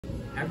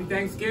Happy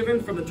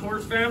Thanksgiving from the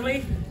Torres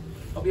family.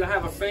 Hope you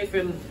have a safe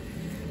and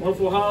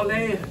wonderful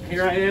holiday.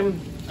 Here I am,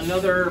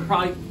 another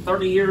probably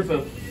 30 years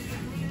of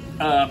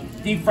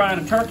deep frying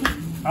a turkey.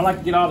 I like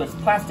to get all this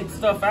plastic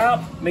stuff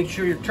out. Make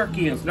sure your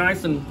turkey is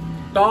nice and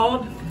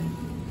thawed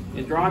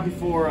and dry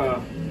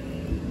before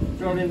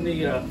throwing in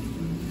the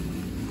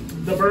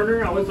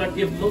burner. I always like to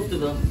get most of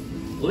the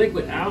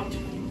liquid out.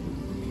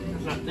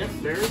 That's not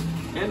necessary.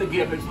 And the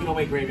giblets, we don't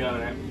make gravy out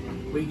of that.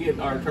 We get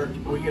our turkey,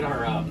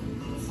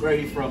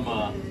 gravy from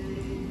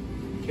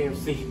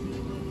KFC.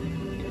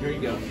 Here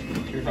you go.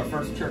 Here's our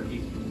first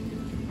turkey.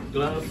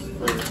 Gloves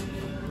for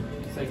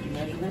safety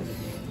measurements.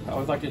 I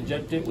always like to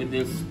inject it with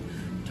this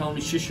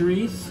Tony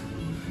Chachere's.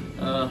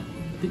 I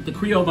think the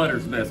Creole butter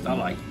is the best. I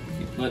like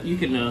it. But you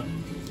can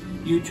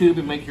YouTube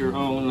and make your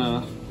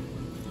own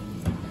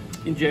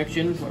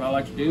injections. What I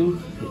like to do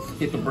is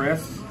hit the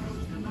breast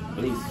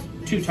at least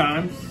 2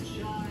 times.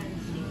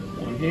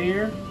 One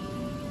here.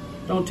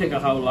 Don't take a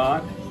whole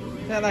lot.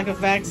 Is that like a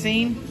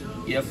vaccine?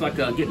 Yeah, it's like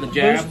getting a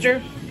jab.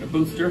 Booster? A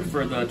booster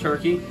for the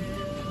turkey.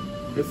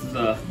 This is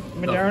a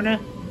Moderna?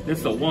 This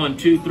is a 1,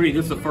 2, 3.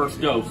 This is the first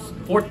dose.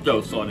 4th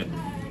dose on it.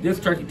 This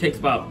turkey takes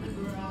about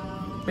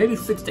maybe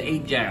 6 to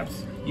 8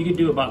 jabs. You can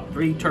do about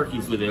 3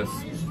 turkeys with this.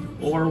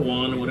 Or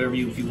 1, or whatever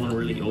if you want to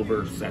really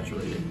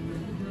oversaturate it.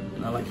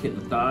 And I like hitting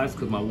the thighs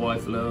because my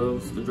wife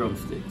loves the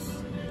drumsticks.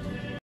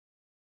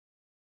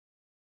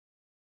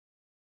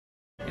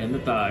 And the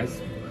thighs.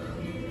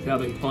 See how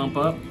they plump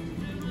up?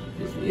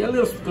 Yeah, a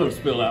little gonna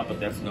spill out, but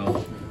that's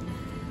no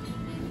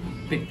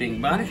big thing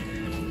about it.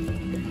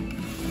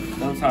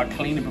 Notice how I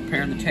clean and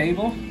prepare the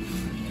table.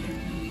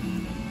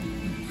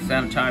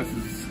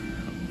 Sanitizes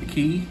the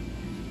key.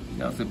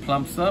 As it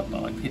plumps up, I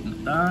like hitting the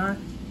thigh.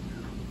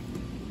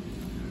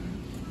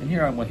 And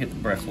here I'm gonna hit the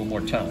breast one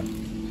more time.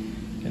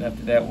 And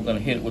after that, we're gonna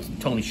hit it with some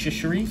Tony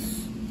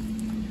Chachere's.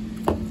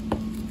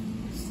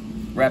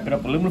 Wrap it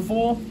up with aluminum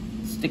foil,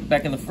 stick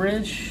back in the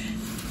fridge,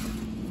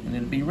 and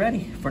it'll be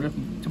ready for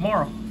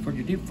tomorrow for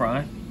your deep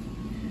fry.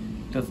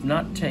 Does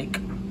not take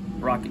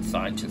rocket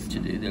scientists to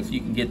do this.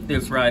 You can get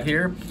this right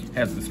here.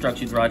 Has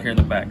instructions right here in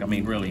the back. I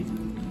mean, really,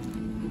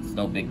 it's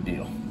no big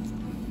deal.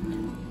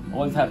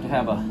 Always have to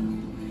have a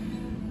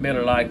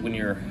Miller Lite when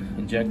you're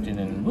injecting,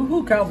 and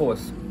woohoo,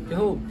 Cowboys.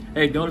 Yoo-hoo.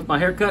 Hey, notice my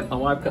haircut? My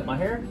wife cut my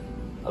hair.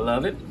 I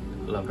love it.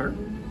 I love her.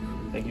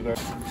 Thank you very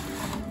much.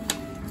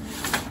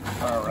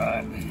 All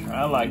right.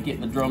 I like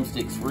getting the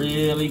drumsticks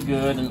really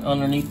good and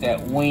underneath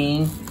that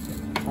wing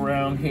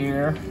around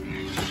here.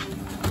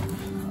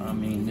 I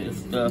mean, this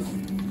stuff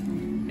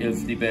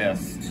is the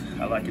best.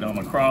 I like it on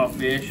my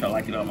crawfish. I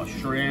like it on my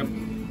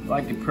shrimp. I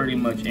like it pretty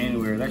much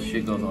anywhere. That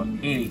shit goes on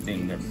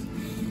anything that's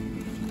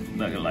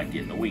I like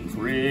getting the wings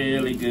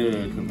really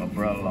good because my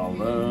brother-in-law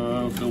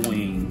loves the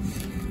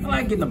wings. I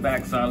like getting the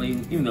backside,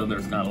 even though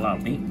there's not a lot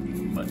of meat,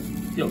 but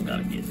still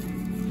gotta get it.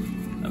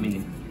 I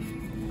mean,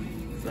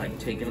 it's like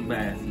taking a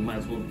bath. You might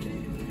as well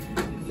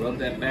rub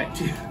that back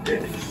too.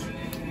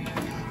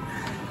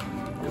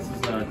 This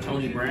is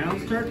Tony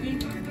Brown's turkey.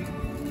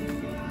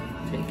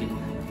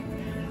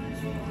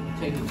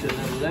 Take it to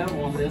another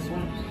level on this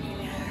one.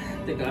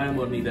 I think I am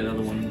gonna need that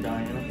other one,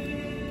 Diana.